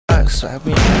Swag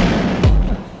me.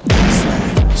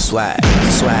 Swag,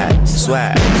 swag, swag,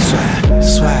 swag,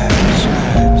 swag,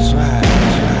 swag,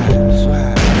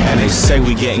 swag. And they say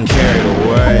we getting carried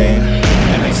away.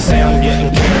 And they say I'm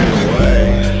getting carried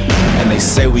away. And they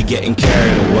say we getting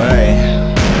carried away.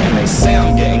 And they say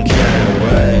I'm getting carried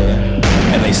away.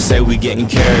 And they say we getting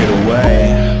carried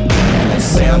away. And they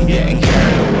say I'm getting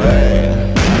carried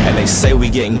away. And they say we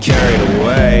getting carried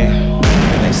away.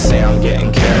 And they say I'm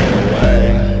getting carried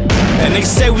away. And they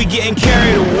say we getting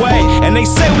carried away. And they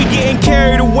say we getting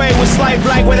carried away. What's life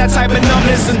like with that type of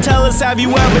numbness? And tell us, have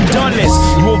you ever done this?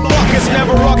 You a bucket,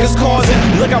 never ruckus causing.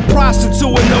 You like a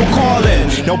prostitute with no calling.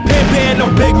 No pimpin',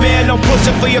 no big man, no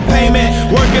pushing for your payment.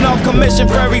 Working off commission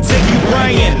for every tick you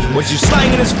bringin'. What you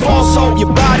slanging is false hope.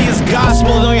 Your body is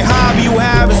gospel. The only hobby you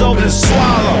have is open to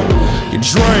swallow your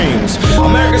dreams.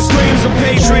 America screams of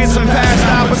patriots and past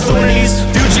opportunities.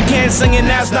 Future can't sing and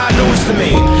that's not news to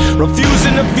me.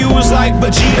 Refusing to fuse like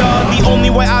Vegeta. The only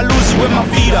way I lose is with my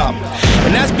feet up.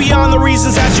 And that's beyond the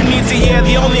reasons that you need to hear.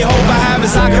 The only hope I have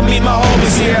is I can meet my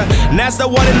homies here. And that's the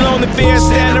one and only fear.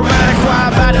 Stand around and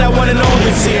cry about that one and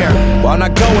only tear. Well, I'm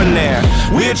not going there.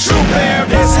 We a true pair of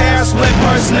this hair, split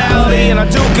personality. And I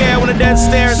do care when the dead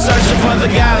stare, searching for the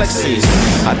galaxies.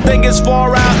 I think it's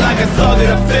far out like a thug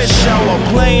at a fish show. Or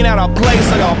playing at a place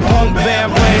like a punk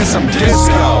band playing some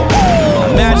disco.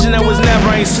 Imagine there was never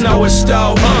any Snow or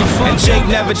Stowe. And Jake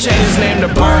never changed his name to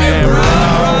Burton,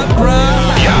 bro.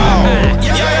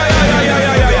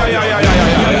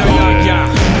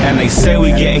 And they say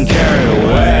we getting carried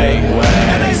away.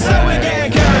 And they say we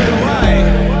getting carried away.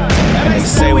 And they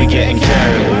say we getting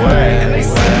carried away. And they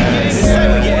say we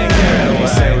getting carried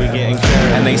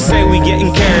away. And they say we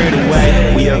getting carried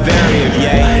away. We are very of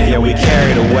yay. Yeah, we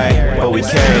carried away, but we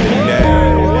carried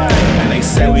away. And they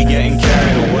say we getting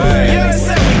carried away.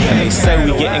 And they say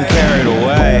we getting carried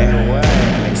away.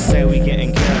 And they say we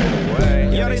getting carried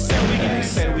away. Yeah, they say we getting